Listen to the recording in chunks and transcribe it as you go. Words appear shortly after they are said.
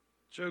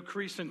Joe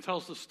Creason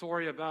tells the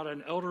story about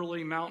an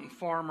elderly mountain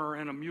farmer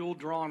in a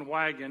mule-drawn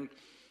wagon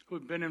who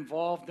had been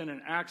involved in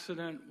an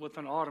accident with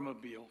an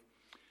automobile.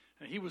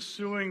 And he was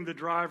suing the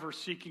driver,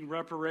 seeking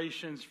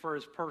reparations for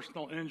his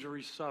personal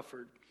injuries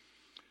suffered.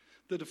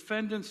 The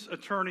defendant's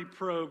attorney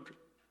probed,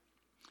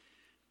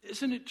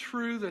 "Isn't it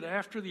true that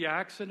after the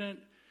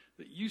accident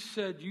that you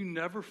said you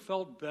never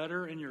felt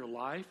better in your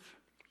life?"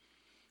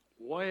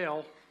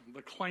 "Well,"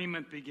 the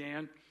claimant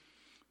began,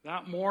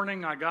 "that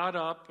morning I got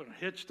up and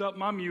hitched up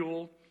my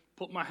mule,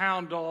 put my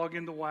hound dog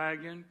in the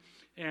wagon,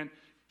 and—"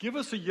 "Give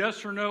us a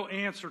yes or no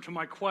answer to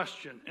my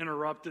question,"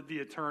 interrupted the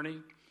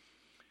attorney.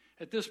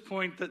 At this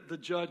point, the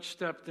judge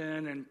stepped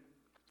in and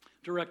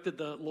directed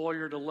the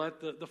lawyer to let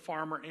the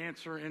farmer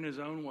answer in his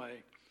own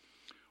way.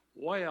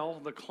 "Well,"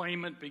 the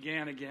claimant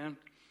began again,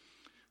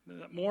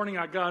 "that morning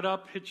I got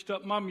up, hitched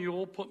up my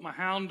mule, put my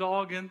hound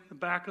dog in the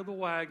back of the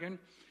wagon,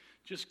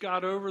 just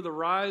got over the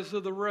rise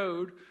of the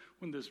road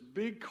when this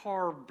big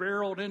car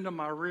barreled into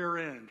my rear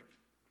end.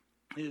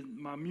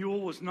 My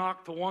mule was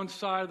knocked to one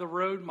side of the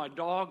road, my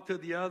dog to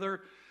the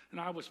other,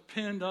 and I was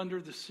pinned under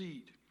the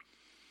seat.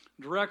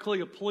 Directly,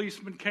 a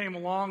policeman came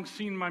along,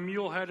 seen my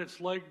mule had its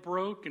leg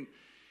broke, and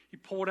he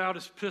pulled out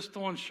his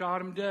pistol and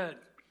shot him dead.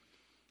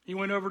 He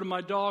went over to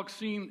my dog,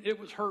 seen it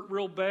was hurt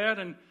real bad,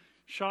 and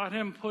shot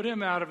him, put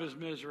him out of his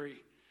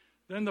misery.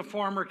 Then," the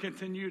farmer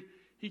continued,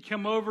 "he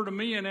came over to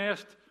me and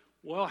asked,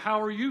 'Well,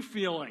 how are you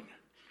feeling?'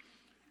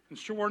 And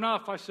sure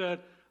enough, I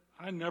said,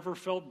 'I never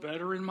felt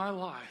better in my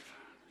life.'"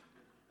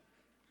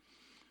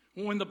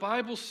 When the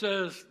Bible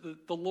says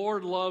that the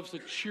Lord loves a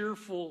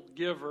cheerful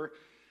giver,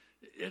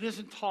 it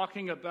isn't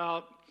talking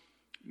about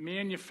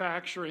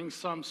manufacturing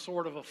some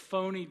sort of a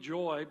phony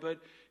joy,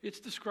 but it's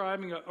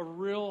describing a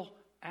real,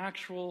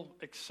 actual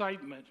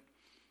excitement,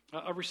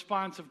 a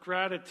response of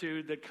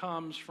gratitude that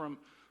comes from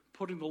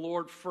putting the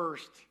Lord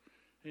first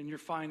in your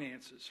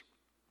finances.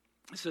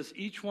 It says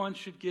each one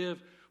should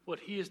give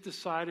what he has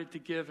decided to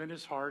give in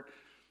his heart,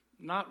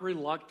 not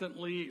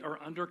reluctantly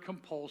or under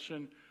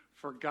compulsion,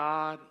 for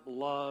God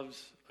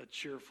loves a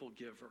cheerful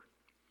giver.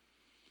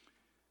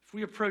 If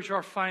we approach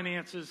our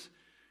finances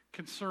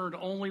concerned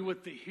only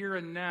with the here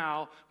and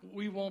now,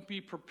 we won't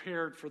be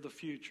prepared for the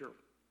future.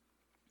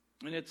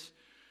 And it's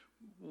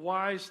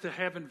wise to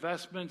have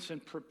investments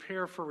and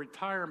prepare for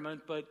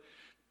retirement, but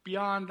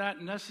beyond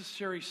that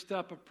necessary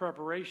step of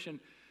preparation,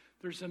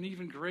 there's an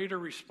even greater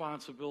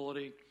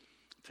responsibility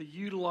to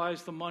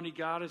utilize the money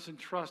God has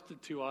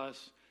entrusted to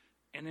us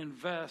and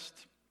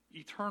invest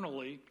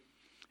eternally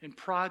in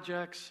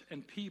projects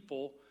and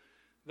people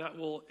that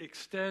will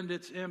extend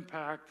its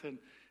impact and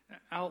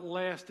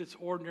outlast its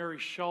ordinary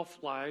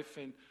shelf life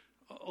and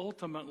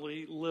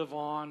ultimately live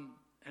on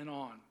and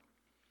on.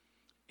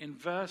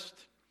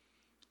 Invest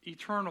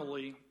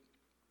eternally,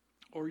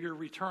 or your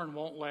return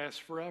won't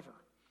last forever.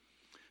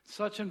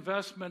 Such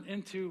investment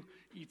into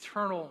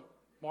eternal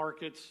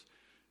markets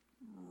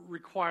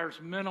requires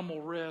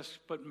minimal risk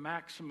but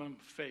maximum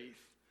faith.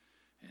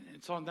 And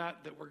it's on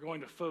that we're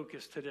going to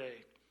focus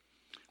today.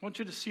 I want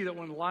you to see that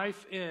when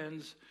life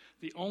ends,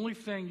 the only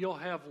thing you'll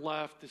have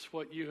left is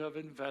what you have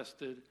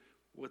invested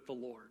with the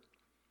Lord.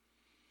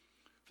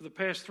 For the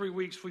past 3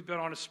 weeks, we've been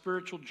on a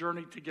spiritual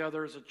journey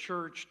together as a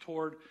church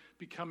toward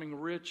becoming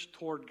rich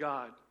toward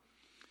God.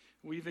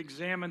 We've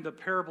examined the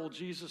parable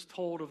Jesus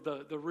told of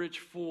the rich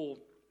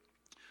fool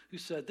who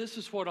said, "This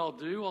is what I'll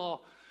do.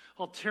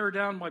 I'll tear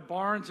down my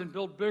barns and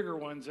build bigger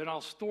ones, and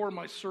I'll store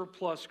my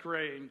surplus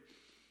grain.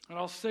 And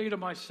I'll say to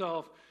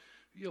myself,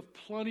 you have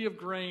plenty of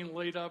grain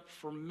laid up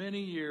for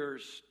many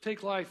years.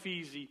 Take life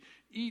easy.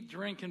 Eat,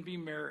 drink, and be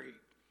merry."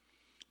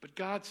 But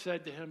God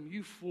said to him,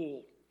 "You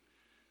fool,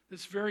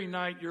 this very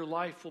night your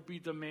life will be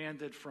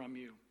demanded from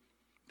you.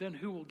 Then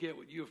who will get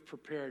what you have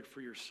prepared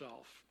for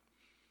yourself?"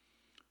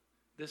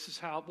 This is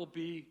how it will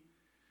be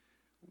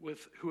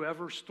with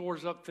whoever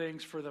stores up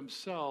things for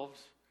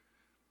themselves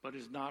but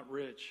is not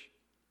rich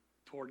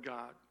toward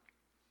God.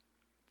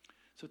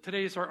 So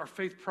today is our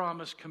Faith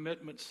Promise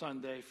Commitment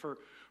Sunday for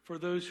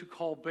those who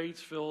call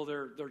Batesville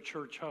their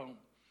church home.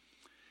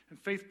 And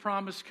faith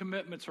promise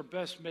commitments are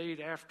best made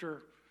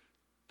after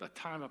a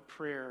time of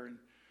prayer. And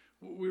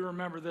we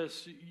remember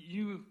this: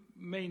 you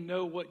may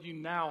know what you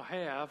now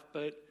have,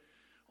 but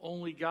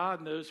only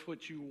God knows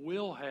what you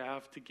will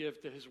have to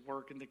give to his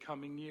work in the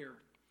coming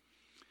year.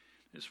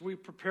 As we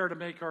prepare to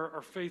make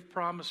our faith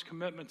promise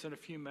commitments in a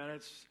few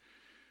minutes,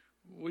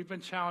 we've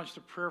been challenged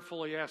to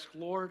prayerfully ask,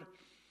 "Lord,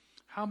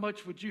 how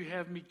much would you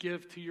have me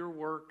give to your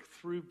work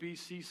through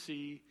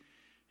BCC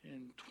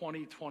in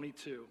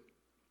 2022?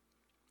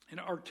 And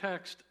our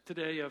text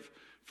today of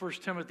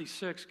 1 Timothy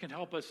 6 can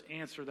help us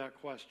answer that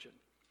question.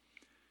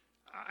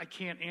 I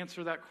can't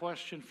answer that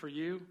question for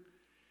you,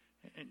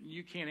 and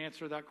you can't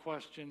answer that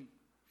question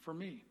for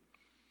me.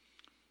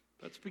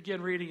 Let's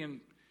begin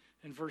reading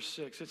in verse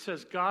 6. It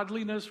says,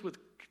 "Godliness with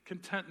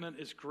contentment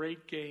is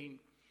great gain,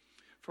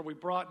 for we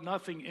brought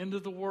nothing into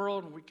the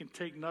world, and we can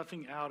take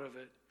nothing out of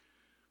it.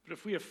 But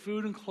if we have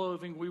food and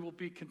clothing, we will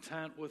be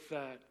content with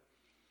that.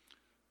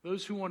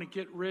 Those who want to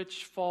get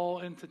rich fall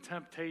into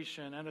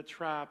temptation and a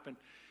trap and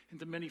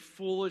into many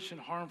foolish and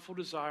harmful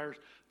desires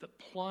that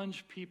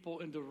plunge people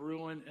into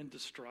ruin and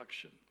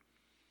destruction.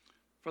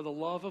 For the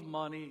love of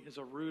money is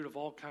a root of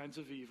all kinds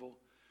of evil.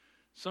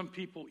 Some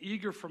people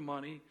eager for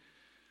money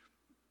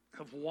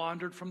have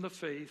wandered from the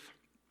faith,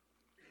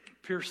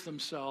 pierced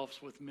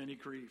themselves with many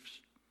griefs.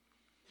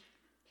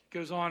 It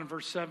goes on in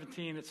verse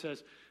 17, it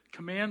says,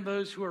 command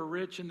those who are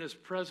rich in this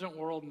present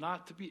world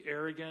not to be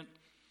arrogant,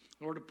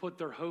 nor to put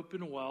their hope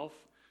in wealth,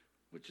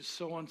 which is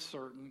so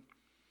uncertain,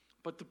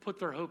 but to put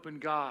their hope in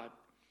God,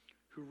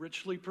 who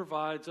richly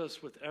provides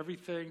us with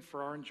everything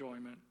for our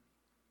enjoyment.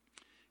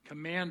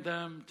 Command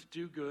them to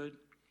do good,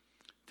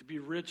 to be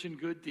rich in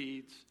good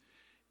deeds,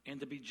 and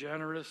to be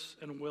generous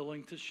and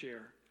willing to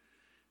share.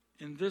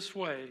 In this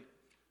way,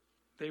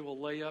 they will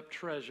lay up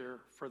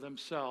treasure for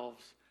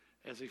themselves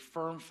as a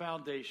firm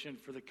foundation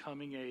for the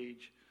coming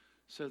age,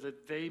 so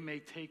that they may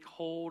take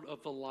hold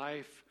of the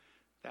life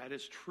that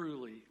is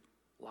truly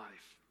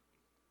life.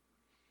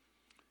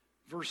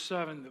 Verse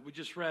 7 that we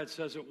just read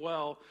says it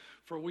well,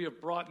 for we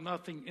have brought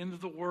nothing into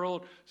the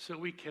world, so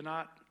we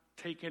cannot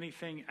take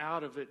anything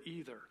out of it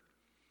either.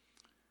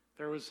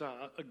 There was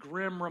a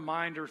grim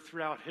reminder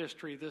throughout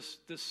history, this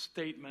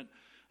statement,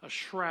 a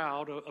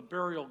shroud, a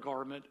burial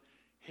garment,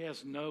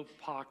 has no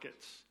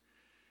pockets.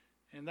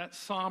 And that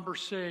somber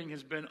saying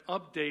has been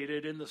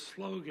updated in the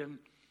slogan,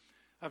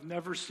 I've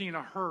never seen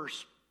a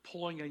hearse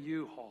pulling a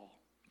U-Haul.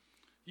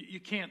 You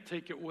can't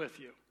take it with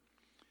you.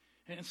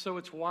 And so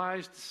it's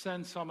wise to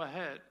send some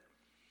ahead,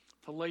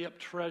 to lay up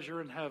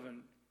treasure in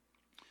heaven,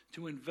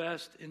 to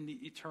invest in the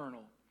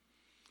eternal.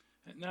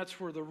 And that's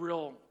where the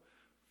real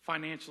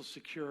financial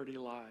security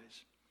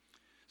lies.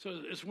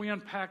 So as we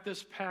unpack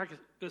this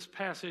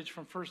passage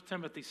from 1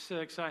 Timothy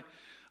 6, I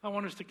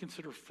want us to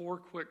consider 4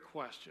 quick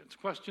questions.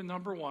 Question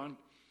number 1,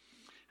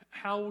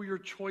 how will your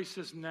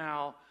choices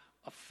now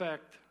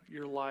affect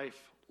your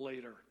life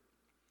later?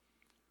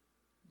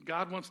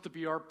 God wants to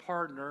be our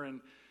partner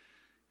in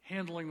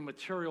handling the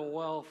material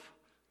wealth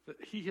that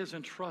he has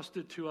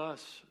entrusted to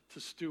us to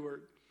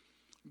steward.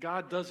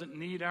 God doesn't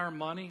need our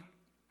money,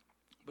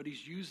 but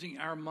he's using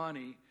our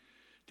money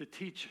to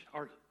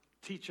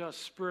teach us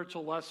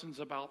spiritual lessons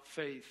about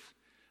faith,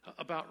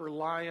 about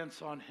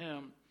reliance on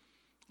him,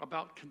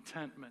 about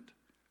contentment,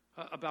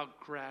 about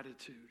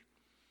gratitude.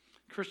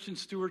 Christian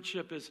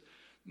stewardship is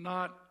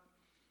not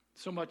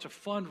so much a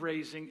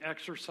fundraising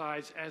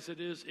exercise as it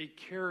is a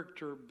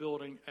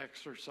character-building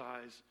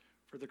exercise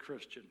for the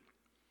Christian.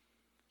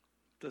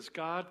 Does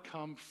God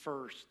come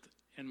first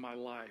in my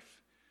life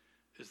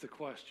is the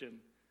question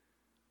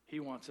he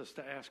wants us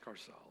to ask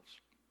ourselves.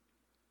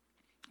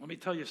 Let me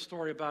tell you a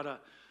story about a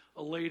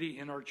lady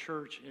in our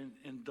church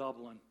in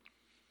Dublin.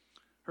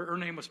 Her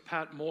name was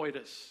Pat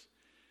Moitis.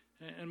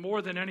 And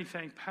more than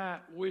anything,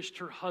 Pat wished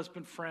her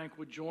husband Frank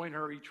would join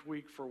her each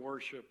week for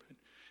worship.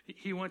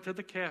 He went to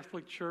the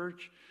Catholic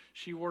church.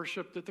 She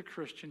worshiped at the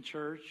Christian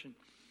church. And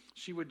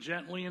she would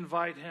gently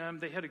invite him.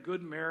 They had a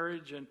good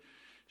marriage, and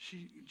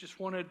she just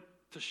wanted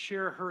to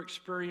share her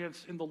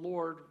experience in the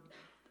Lord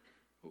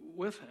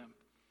with him.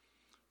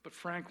 But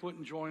Frank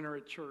wouldn't join her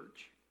at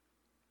church.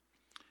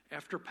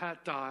 After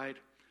Pat died,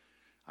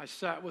 I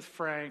sat with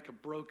Frank, a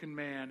broken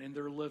man, in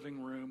their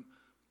living room,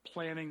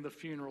 planning the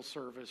funeral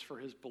service for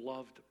his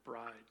beloved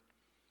bride.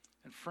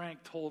 And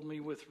Frank told me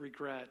with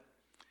regret,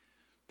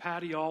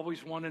 Patty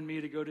always wanted me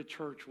to go to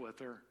church with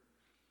her,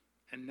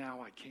 and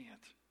now I can't.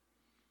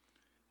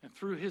 And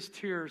through his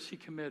tears, he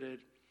committed,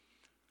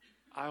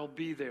 I'll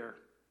be there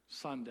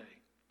Sunday.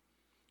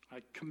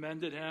 I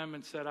commended him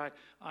and said,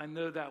 I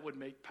know that would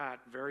make Pat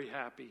very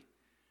happy.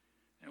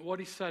 And what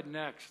he said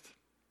next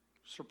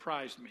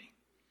surprised me.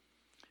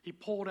 He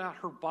pulled out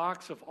her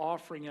box of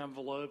offering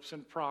envelopes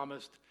and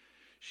promised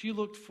she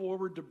looked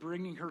forward to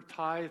bringing her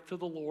tithe to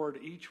the Lord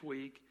each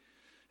week.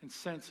 And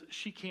since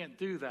she can't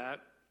do that,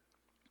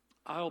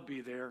 I'll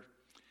be there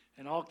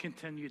and I'll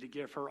continue to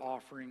give her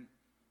offering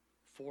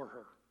for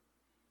her.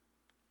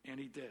 And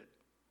he did.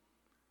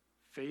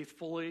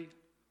 Faithfully,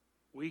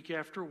 week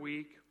after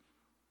week,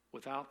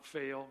 without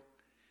fail,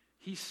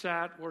 he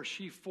sat where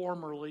she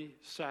formerly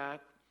sat,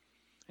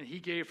 and he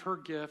gave her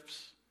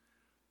gifts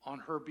on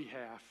her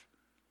behalf.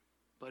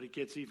 But it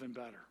gets even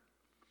better.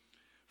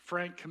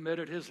 Frank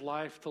committed his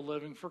life to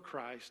living for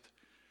Christ,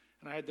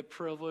 and I had the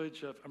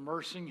privilege of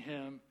immersing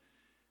him,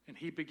 and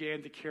he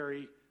began to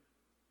carry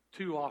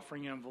 2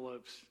 offering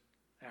envelopes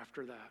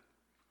after that.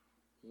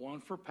 One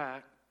for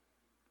Pat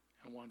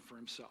and one for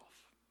himself.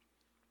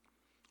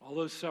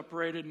 Although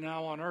separated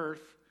now on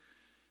earth,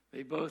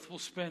 they both will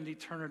spend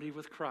eternity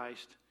with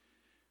Christ,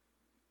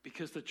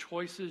 because the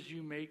choices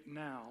you make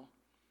now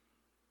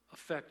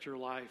affect your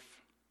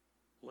life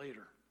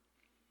later.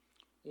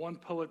 One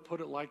poet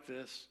put it like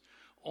this: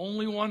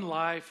 only one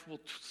life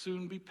will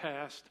soon be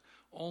passed.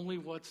 Only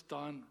what's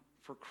done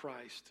for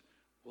Christ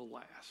will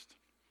last.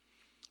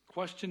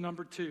 Question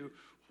number 2,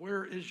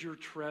 where is your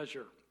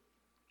treasure?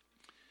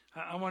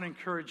 I want to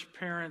encourage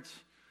parents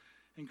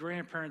and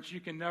grandparents, you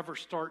can never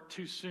start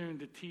too soon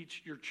to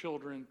teach your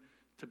children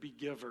to be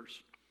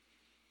givers.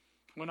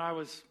 When I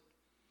was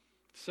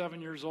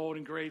 7 years old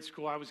in grade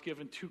school, I was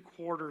given 2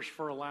 quarters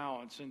for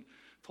allowance and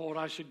told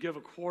I should give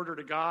a quarter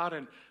to God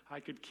and I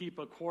could keep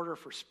a quarter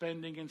for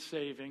spending and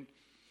saving.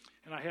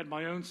 And I had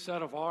my own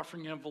set of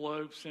offering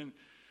envelopes, and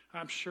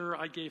I'm sure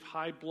I gave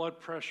high blood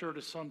pressure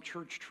to some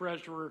church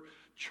treasurer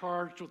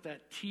charged with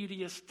that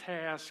tedious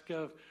task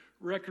of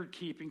record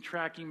keeping,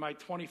 tracking my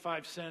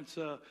 25 cents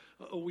a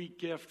week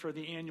gift for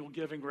the annual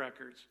giving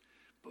records.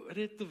 But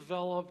it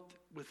developed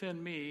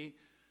within me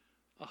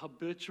a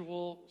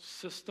habitual,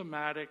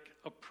 systematic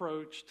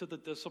approach to the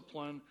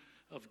discipline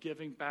of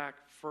giving back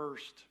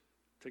first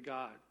to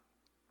God.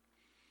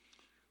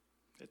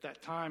 At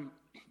that time,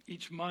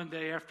 each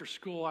Monday after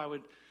school, I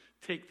would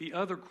take the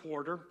other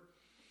quarter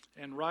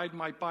and ride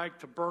my bike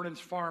to Burnens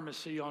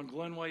Pharmacy on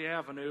Glenway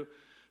Avenue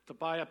to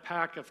buy a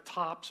pack of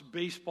Topps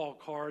baseball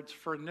cards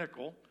for a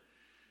nickel.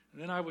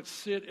 And then I would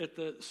sit at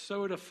the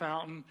soda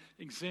fountain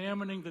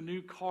examining the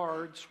new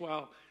cards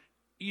while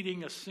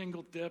eating a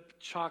single dip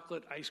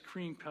chocolate ice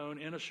cream cone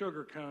and a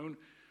sugar cone,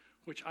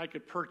 which I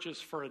could purchase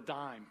for a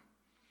dime.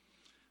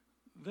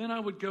 Then I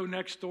would go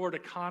next door to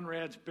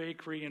Conrad's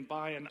Bakery and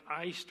buy an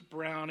iced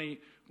brownie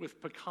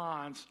with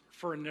pecans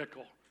for a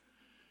nickel.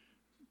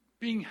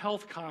 Being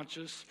health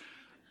conscious,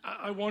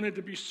 I wanted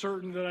to be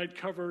certain that I'd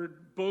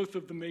covered both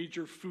of the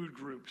major food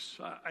groups,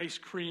 ice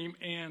cream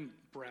and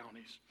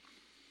brownies.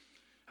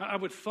 I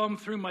would thumb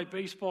through my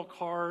baseball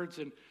cards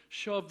and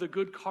shove the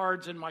good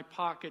cards in my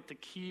pocket to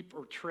keep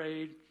or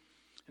trade,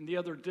 and the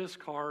other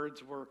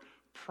discards were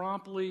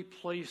promptly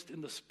placed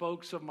in the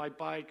spokes of my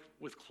bike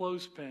with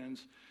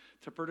clothespins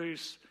to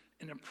produce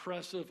an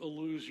impressive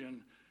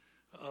illusion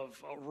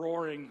of a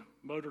roaring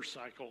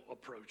motorcycle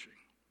approaching.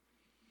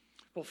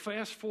 Well,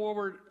 fast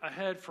forward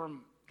ahead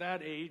from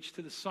that age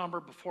to the summer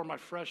before my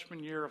freshman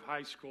year of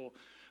high school,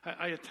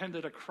 I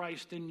attended a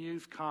Christ in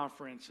Youth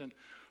conference, and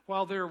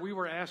while there, we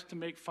were asked to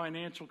make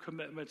financial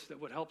commitments that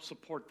would help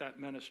support that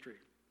ministry.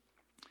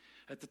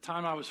 At the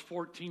time, I was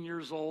 14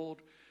 years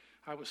old.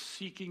 I was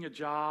seeking a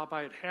job.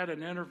 I had had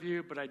an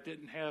interview, but I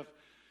didn't have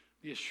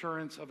the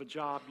assurance of a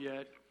job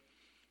yet.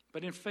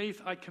 But in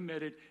faith, I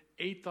committed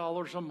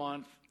 $8 a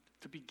month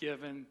to be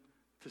given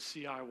to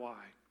CIY.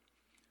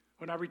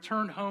 When I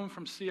returned home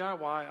from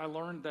CIY, I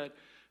learned that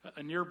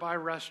a nearby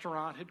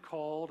restaurant had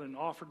called and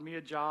offered me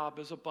a job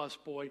as a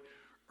busboy,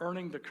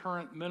 earning the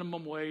current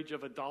minimum wage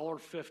of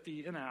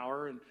 $1.50 an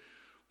hour. And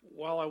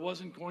while I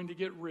wasn't going to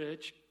get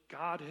rich,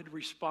 God had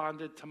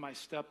responded to my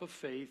step of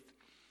faith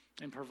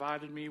and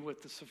provided me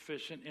with the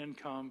sufficient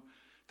income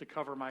to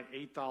cover my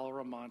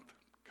 $8 a month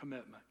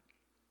commitment.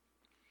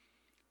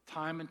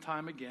 Time and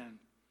time again,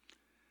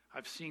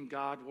 I've seen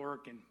God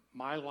work in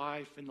my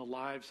life, in the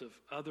lives of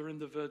other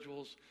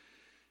individuals,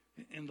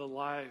 in the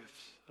lives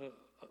of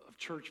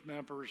church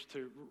members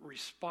to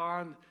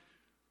respond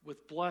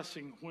with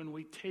blessing when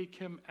we take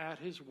him at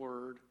his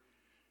word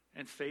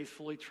and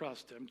faithfully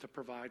trust him to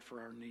provide for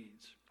our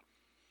needs.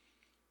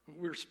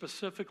 We're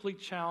specifically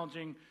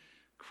challenging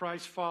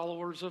Christ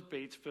followers of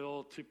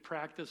Batesville to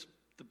practice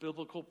the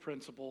biblical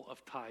principle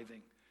of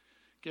tithing,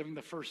 giving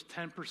the first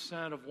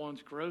 10% of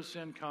one's gross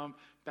income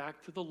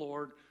back to the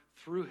Lord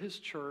through his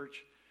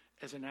church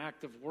as an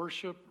act of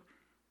worship,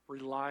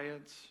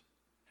 reliance,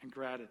 and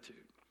gratitude.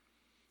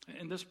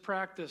 And this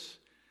practice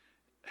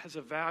has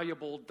a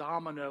valuable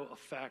domino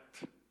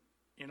effect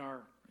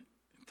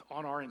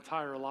on our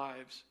entire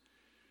lives.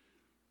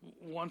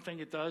 One thing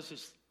it does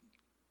is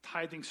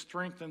tithing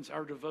strengthens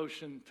our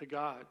devotion to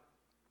God.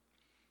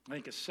 I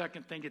think a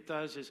second thing it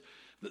does is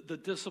the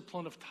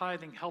discipline of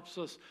tithing helps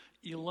us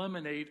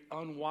eliminate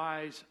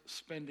unwise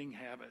spending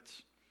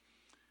habits.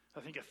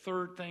 I think a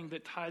third thing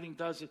that tithing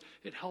does is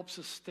it helps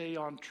us stay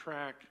on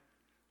track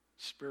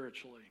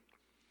spiritually.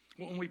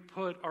 When we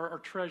put our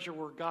treasure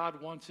where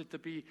God wants it to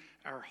be,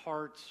 our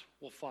hearts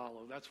will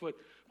follow. That's what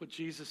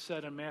Jesus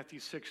said in Matthew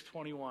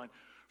 6:21.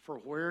 For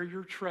where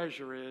your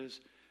treasure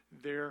is,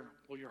 there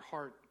will your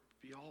heart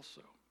be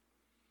also.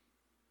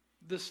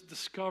 This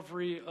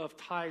discovery of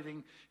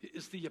tithing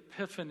is the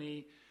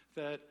epiphany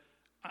that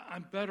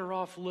I'm better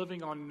off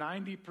living on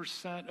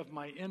 90% of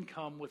my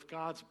income with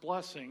God's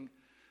blessing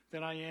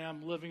than I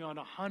am living on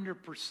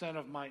 100%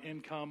 of my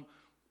income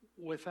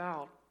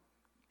without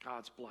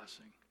God's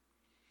blessing.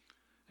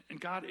 And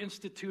God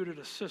instituted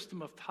a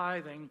system of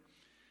tithing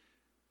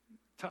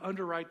to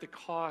underwrite the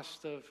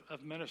cost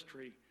of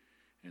ministry.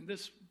 And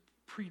this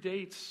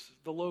predates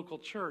the local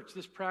church.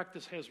 This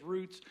practice has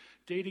roots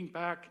dating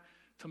back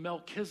to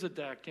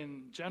Melchizedek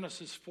in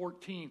Genesis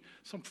 14,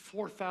 some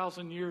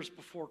 4,000 years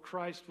before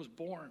Christ was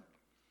born.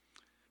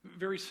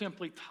 Very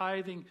simply,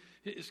 tithing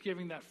is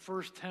giving that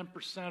first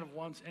 10% of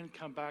one's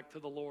income back to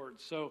the Lord.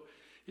 So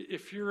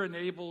if you're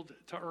enabled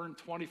to earn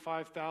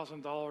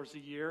 $25,000 a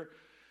year,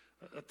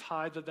 a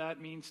tithe of that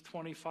means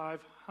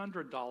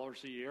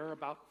 $2,500 a year,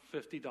 about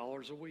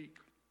 $50 a week.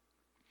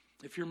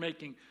 If you're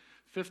making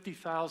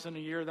 $50,000 a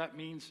year, that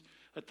means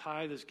a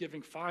tithe is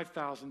giving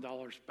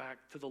 $5,000 back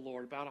to the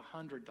Lord, about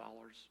 $100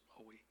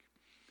 a week.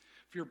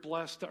 If you're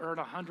blessed to earn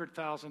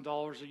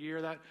 $100,000 a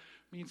year, that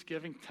means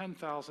giving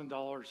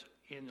 $10,000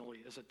 annually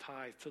as a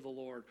tithe to the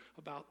Lord,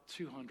 about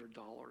 $200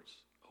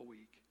 a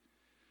week.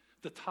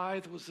 The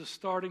tithe was the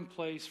starting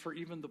place for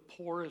even the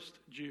poorest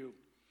Jew.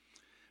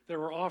 There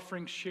were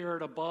offerings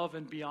shared above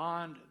and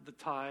beyond the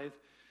tithe,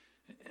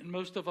 and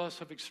most of us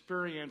have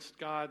experienced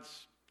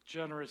God's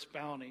generous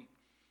bounty.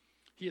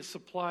 He has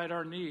supplied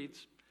our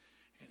needs,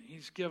 and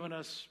He's given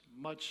us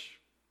much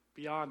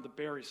beyond the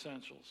bare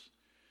essentials.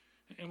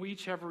 And we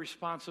each have a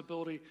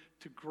responsibility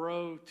to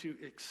grow to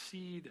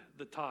exceed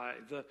the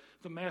tithe.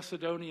 The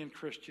Macedonian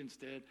Christians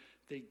did.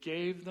 They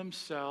gave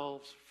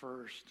themselves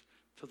first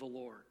to the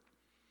Lord.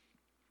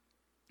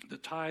 The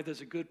tithe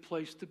is a good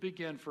place to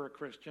begin for a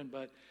Christian,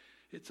 but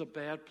it's a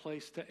bad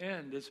place to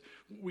end. As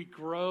we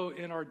grow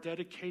in our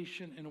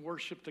dedication and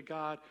worship to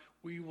God,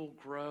 we will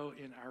grow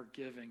in our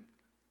giving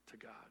to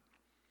God.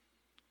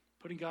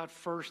 Putting God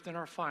first in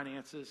our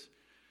finances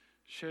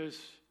shows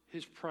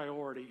His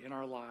priority in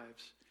our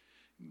lives.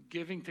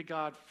 Giving to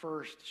God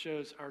first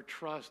shows our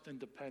trust and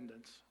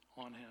dependence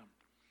on Him.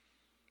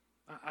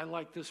 I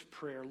like this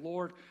prayer.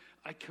 Lord,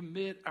 I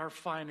commit our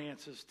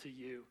finances to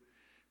You.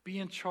 Be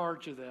in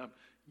charge of them.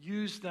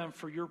 Use them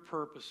for Your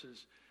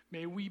purposes.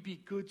 May we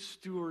be good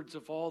stewards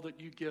of all that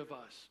You give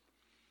us.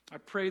 I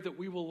pray that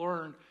we will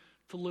learn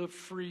to live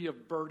free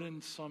of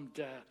burdensome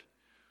debt.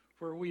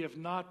 Where we have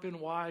not been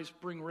wise,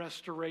 bring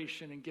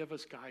restoration and give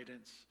us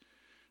guidance.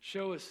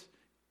 Show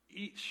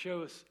each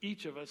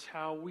of us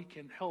how we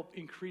can help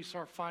increase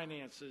our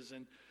finances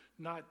and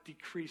not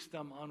decrease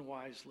them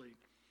unwisely.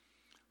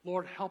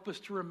 Lord, help us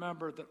to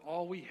remember that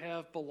all we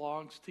have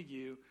belongs to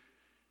You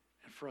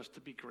and for us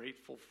to be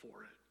grateful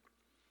for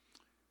it.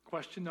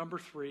 Question number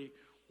 3,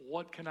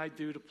 what can I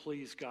do to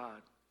please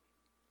God?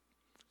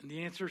 And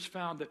the answer is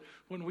found that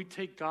when we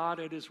take God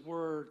at His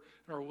word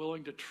and are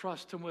willing to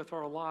trust Him with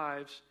our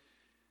lives,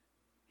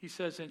 He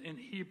says in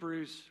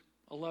Hebrews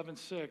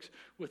 11:6,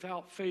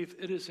 without faith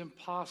it is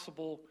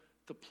impossible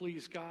to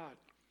please God.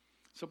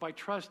 So by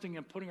trusting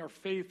and putting our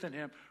faith in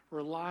Him,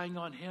 relying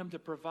on Him to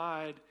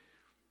provide,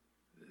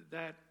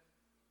 that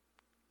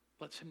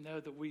lets Him know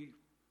that we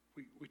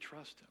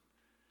trust Him.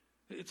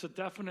 It's a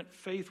definite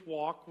faith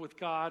walk with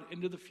God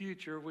into the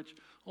future, which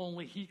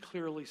only He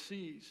clearly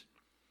sees.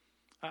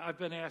 I've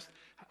been asked,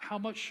 how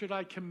much should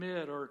I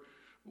commit? Or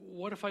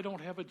what if I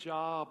don't have a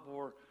job?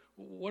 Or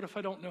what if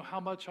I don't know how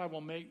much I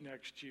will make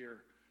next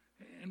year?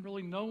 And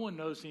really no one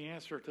knows the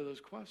answer to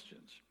those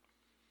questions.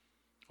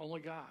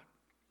 Only God.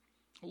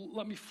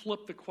 Let me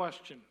flip the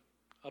question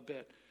a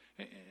bit.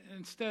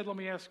 Instead, let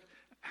me ask,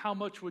 how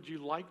much would you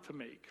like to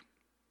make?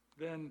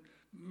 Then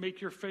make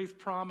your faith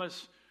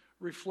promise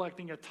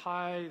reflecting a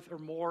tithe or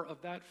more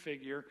of that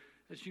figure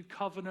as you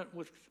covenant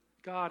with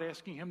God,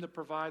 asking Him to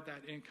provide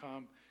that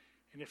income.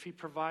 And if He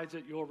provides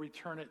it, you'll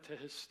return it to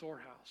His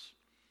storehouse.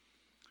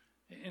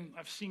 And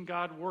I've seen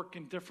God work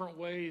in different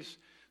ways.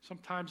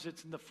 Sometimes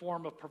it's in the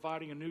form of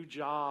providing a new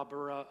job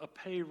or a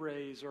pay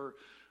raise or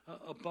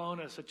a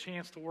bonus, a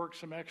chance to work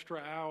some extra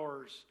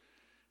hours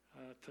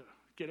to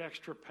get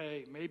extra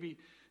pay. Maybe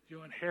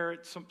you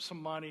inherit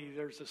some money.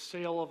 There's a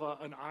sale of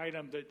an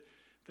item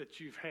that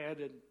you've had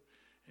and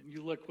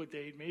you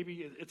liquidate.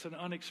 Maybe it's an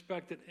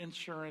unexpected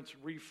insurance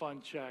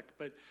refund check,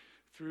 but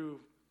through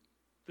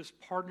this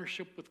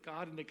partnership with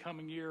God in the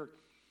coming year,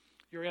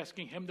 you're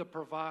asking Him to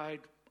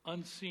provide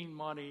unseen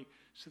money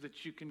so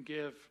that you can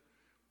give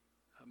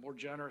more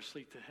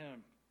generously to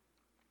Him.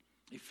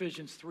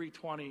 Ephesians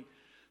 3:20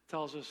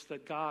 tells us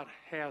that God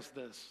has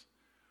this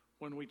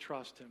when we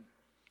trust Him.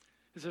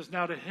 It says,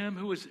 now to Him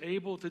who is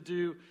able to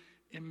do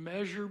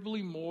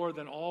immeasurably more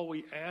than all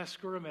we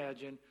ask or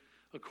imagine,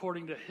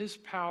 according to His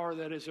power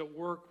that is at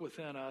work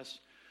within us,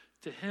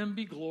 to Him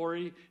be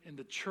glory in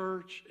the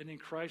church and in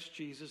Christ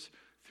Jesus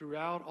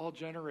throughout all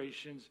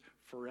generations,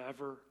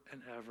 forever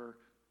and ever.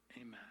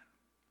 Amen.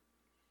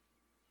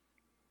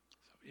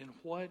 So in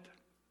what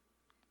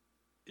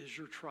is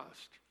your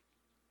trust?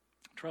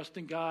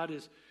 Trusting God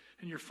is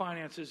in your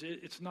finances.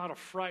 It's not a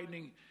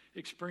frightening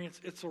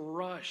experience. It's a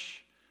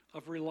rush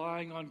of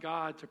relying on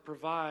God to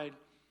provide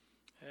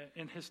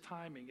in His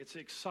timing. It's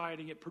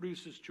exciting. It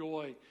produces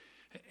joy.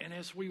 And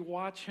as we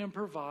watch Him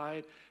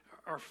provide,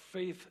 our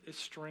faith is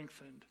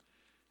strengthened.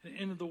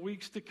 And in the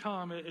weeks to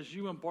come, as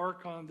you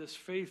embark on this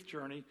faith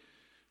journey,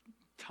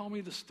 tell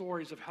me the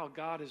stories of how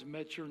God has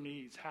met your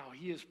needs, how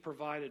He has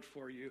provided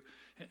for you.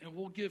 And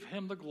we'll give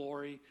Him the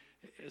glory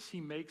as He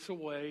makes a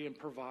way and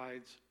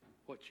provides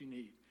what you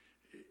need.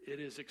 It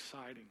is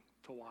exciting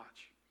to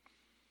watch.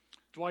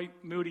 Dwight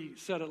Moody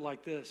said it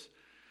like this: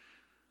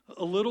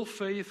 a little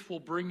faith will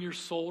bring your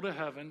soul to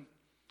heaven,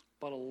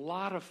 but a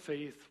lot of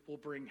faith will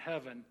bring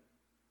heaven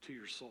to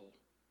your soul.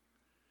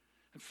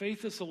 And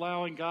faith is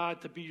allowing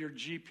God to be your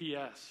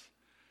GPS,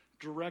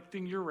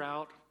 directing your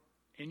route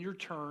and your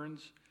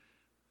turns,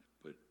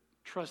 but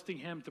trusting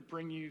Him to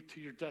bring you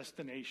to your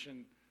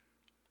destination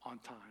on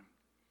time.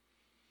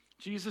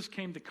 Jesus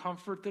came to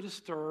comfort the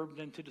disturbed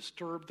and to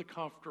disturb the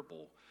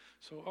comfortable.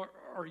 So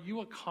are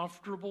you a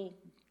comfortable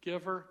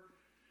giver?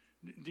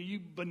 Do you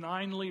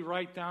benignly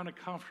write down a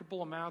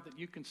comfortable amount that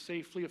you can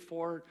safely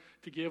afford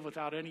to give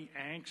without any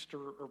angst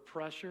or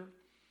pressure?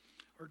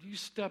 Or do you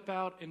step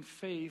out in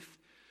faith,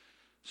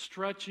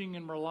 stretching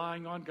and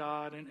relying on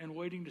God and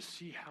waiting to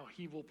see how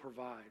He will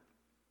provide?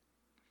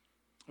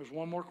 There's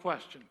one more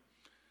question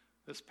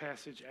this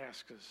passage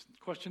asks us.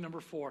 Question number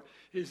 4,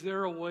 is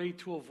there a way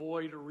to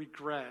avoid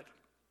regret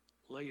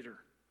later?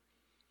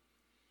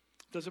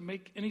 Does it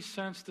make any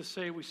sense to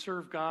say we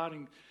serve God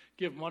and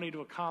give money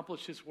to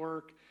accomplish His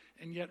work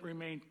and yet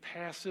remain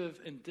passive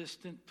and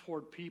distant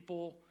toward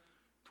people,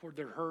 toward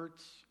their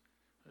hurts,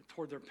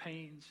 toward their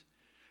pains?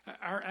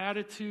 Our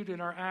attitude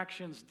and our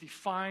actions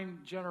define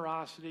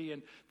generosity,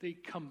 and they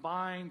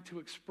combine to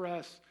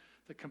express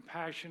the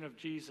compassion of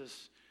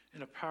Jesus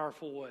in a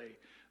powerful way.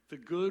 The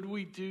good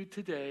we do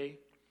today,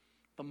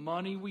 the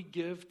money we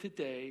give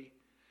today,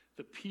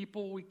 the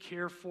people we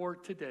care for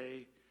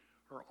today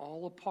are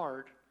all a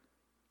part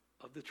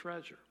of the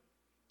treasure.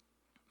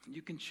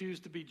 You can choose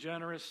to be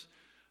generous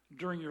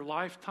during your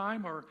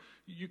lifetime, or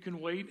you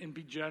can wait and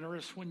be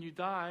generous when you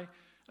die.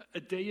 A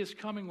day is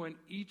coming when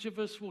each of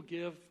us will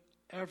give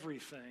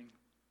everything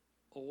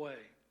away.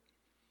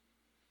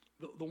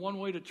 The one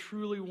way to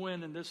truly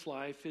win in this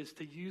life is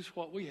to use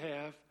what we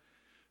have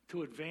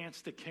to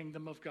advance the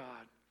kingdom of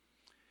God.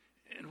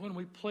 And when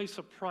we place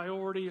a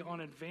priority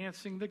on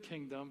advancing the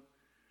kingdom,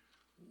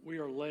 we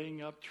are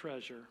laying up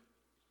treasure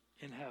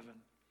in heaven.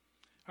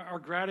 Our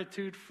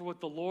gratitude for what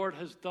the Lord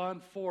has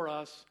done for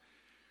us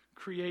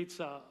creates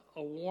a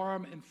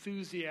warm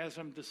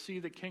enthusiasm to see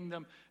the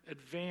kingdom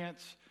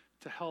advance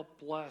to help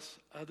bless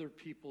other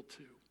people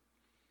too.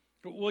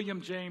 But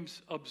William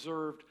James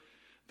observed,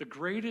 the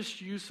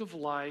greatest use of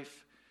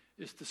life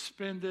is to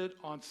spend it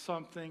on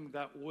something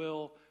that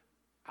will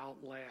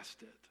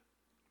outlast it.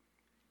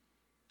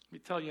 Let me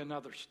tell you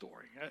another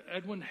story.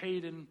 Edwin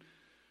Hayden,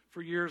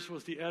 for years,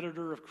 was the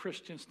editor of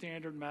Christian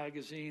Standard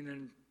magazine,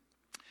 and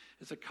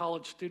as a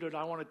college student,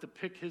 I wanted to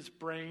pick his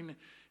brain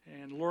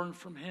and learn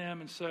from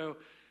him. And so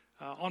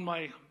on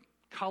my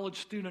college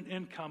student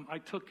income, I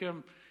took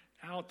him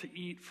out to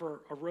eat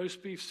for a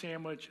roast beef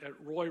sandwich at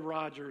Roy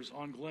Rogers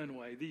on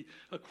Glenway, the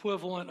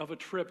equivalent of a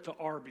trip to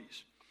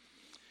Arby's.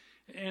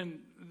 And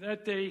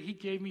that day, he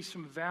gave me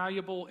some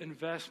valuable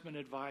investment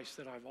advice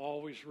that I've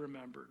always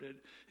remembered.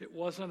 It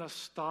wasn't a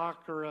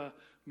stock or a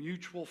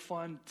mutual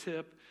fund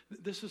tip.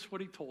 This is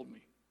what he told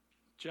me.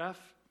 Jeff,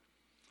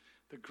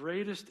 the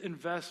greatest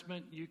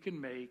investment you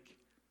can make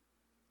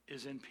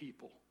is in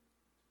people.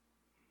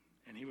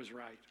 And he was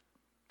right.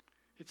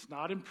 It's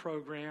not in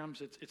programs.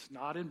 It's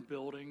not in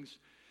buildings.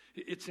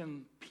 It's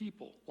in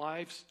people.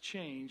 Lives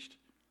changed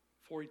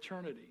for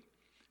eternity.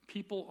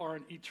 People are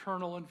an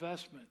eternal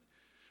investment.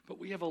 But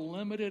we have a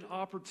limited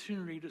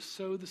opportunity to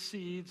sow the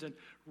seeds and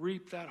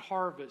reap that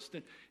harvest.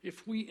 And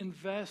if we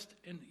invest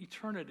in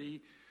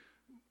eternity,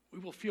 we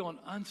will feel an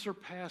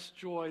unsurpassed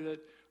joy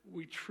that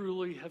we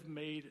truly have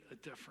made a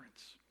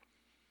difference.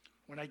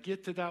 When I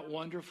get to that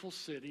wonderful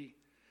city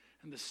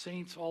and the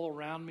saints all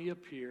around me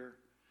appear,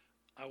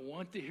 I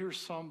want to hear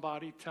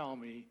somebody tell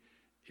me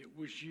it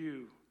was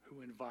you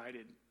who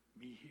invited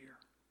me here.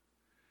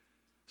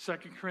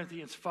 2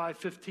 Corinthians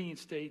 5:15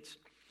 states,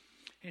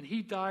 and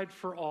he died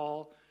for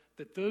all,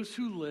 that those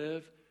who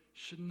live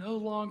should no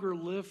longer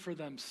live for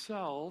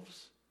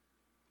themselves,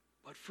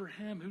 but for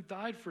him who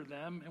died for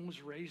them and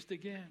was raised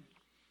again.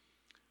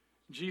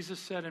 Jesus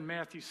said in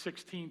Matthew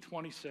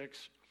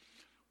 16:26,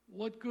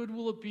 what good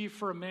will it be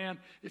for a man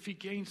if he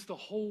gains the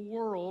whole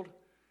world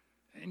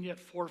and yet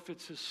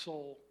forfeits his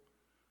soul?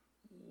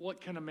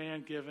 What can a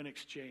man give in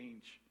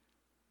exchange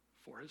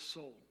for his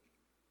soul?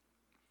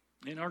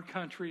 In our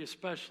country,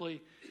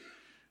 especially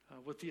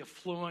with the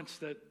affluence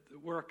that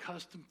we're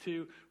accustomed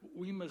to,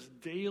 we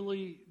must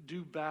daily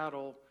do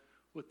battle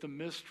with the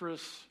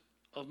mistress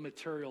of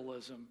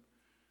materialism,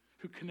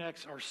 who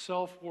connects our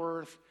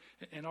self-worth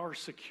and our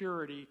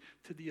security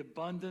to the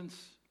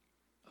abundance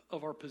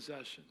of our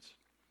possessions.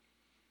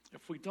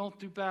 If we don't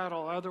do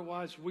battle,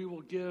 otherwise we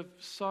will give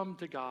some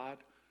to God,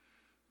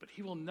 but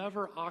he will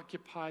never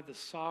occupy the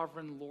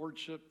sovereign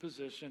lordship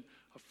position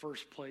of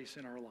first place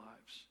in our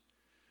lives.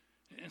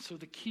 And so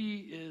the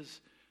key is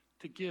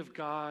to give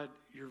God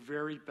your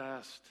very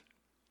best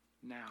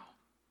now.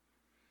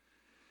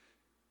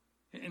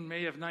 In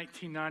May of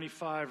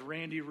 1995,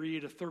 Randy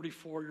Reed, a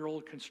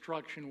 34-year-old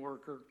construction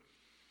worker,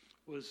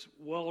 was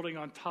welding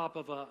on top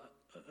of a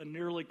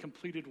nearly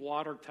completed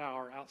water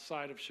tower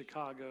outside of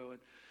Chicago. And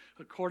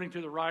according to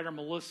the writer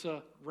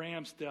Melissa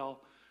Ramsdell,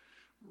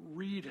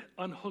 Reed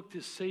unhooked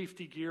his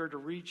safety gear to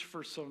reach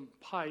for some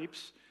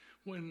pipes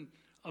when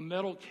a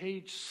metal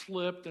cage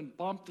slipped and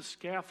bumped the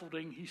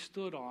scaffolding he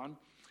stood on.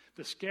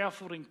 The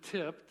scaffolding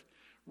tipped.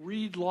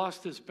 Reed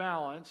lost his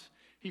balance.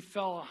 He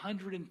fell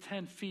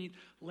 110 feet,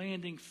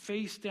 landing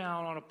face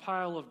down on a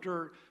pile of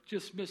dirt,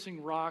 just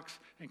missing rocks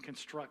and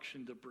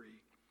construction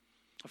debris.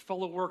 A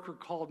fellow worker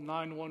called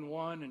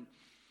 911, and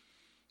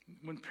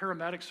when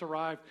paramedics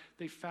arrived,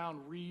 they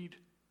found Reed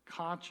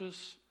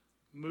conscious,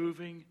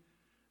 moving,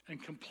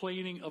 and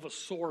complaining of a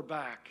sore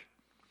back.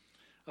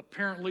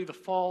 Apparently, the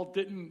fall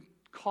didn't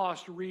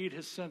cost Reed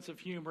his sense of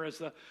humor as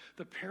the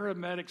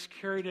paramedics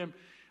carried him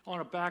on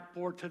a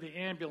backboard to the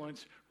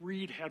ambulance,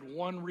 Reed had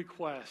one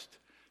request: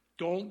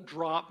 don't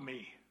drop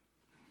me.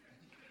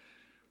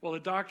 Well, the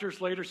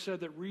doctors later said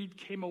that Reed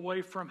came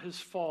away from his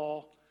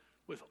fall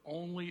with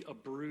only a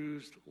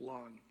bruised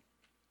lung.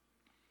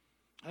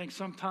 I think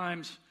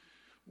sometimes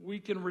we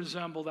can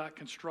resemble that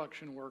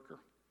construction worker.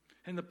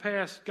 In the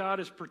past, God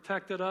has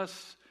protected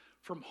us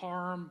from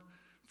harm,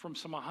 from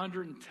some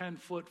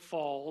 110-foot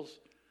falls,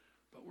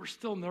 but we're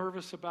still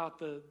nervous about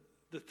the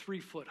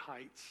 3-foot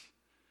heights,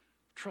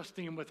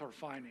 trusting Him with our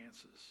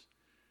finances.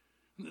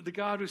 The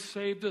God who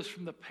saved us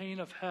from the pain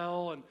of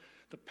hell and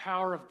the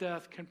power of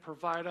death can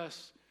provide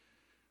us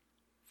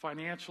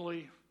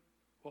financially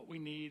what we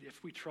need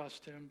if we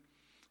trust Him,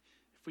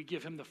 if we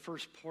give Him the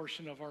first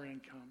portion of our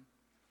income.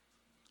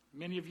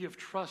 Many of you have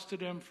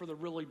trusted Him for the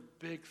really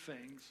big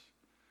things.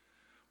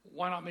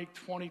 Why not make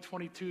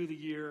 2022 the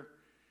year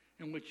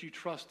in which you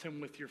trust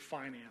Him with your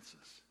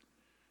finances?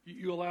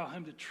 You allow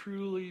Him to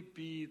truly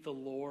be the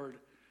Lord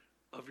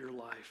of your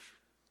life.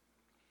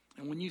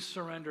 And when you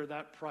surrender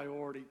that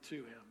priority to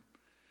Him,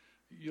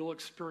 you'll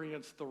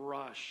experience the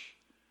rush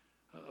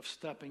of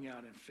stepping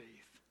out in faith.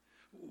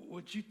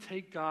 Would you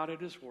take God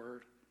at His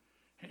word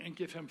and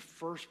give Him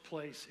first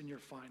place in your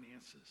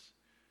finances?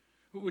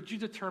 Would you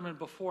determine,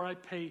 before I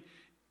pay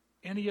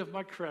any of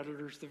my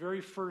creditors, the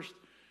very first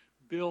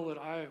bill that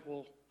I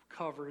will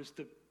cover is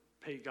to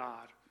pay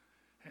God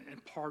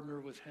and partner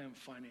with Him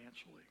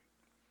financially?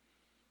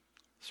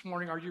 This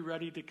morning, are you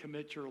ready to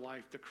commit your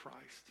life to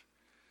Christ,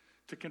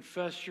 to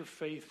confess your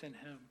faith in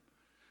Him,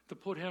 to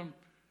put Him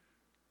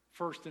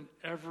first in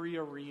every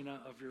arena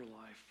of your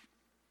life,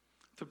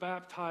 to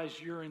baptize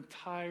your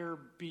entire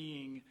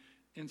being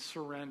in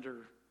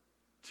surrender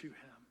to Him,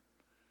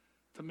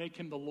 to make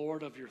Him the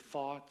Lord of your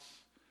thoughts,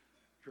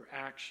 your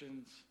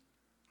actions,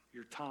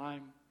 your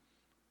time,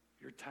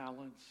 your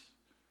talents,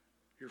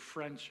 your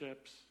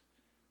friendships,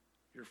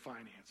 your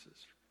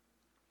finances?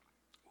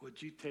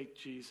 Would you take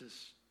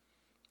Jesus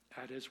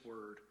at His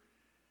word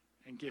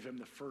and give Him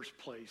the first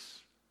place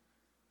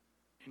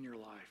in your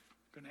life?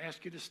 I'm going to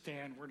ask you to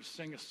stand. We're going to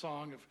sing a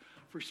song of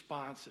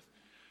response. If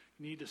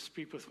you need to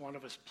speak with one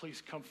of us,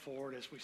 please come forward as we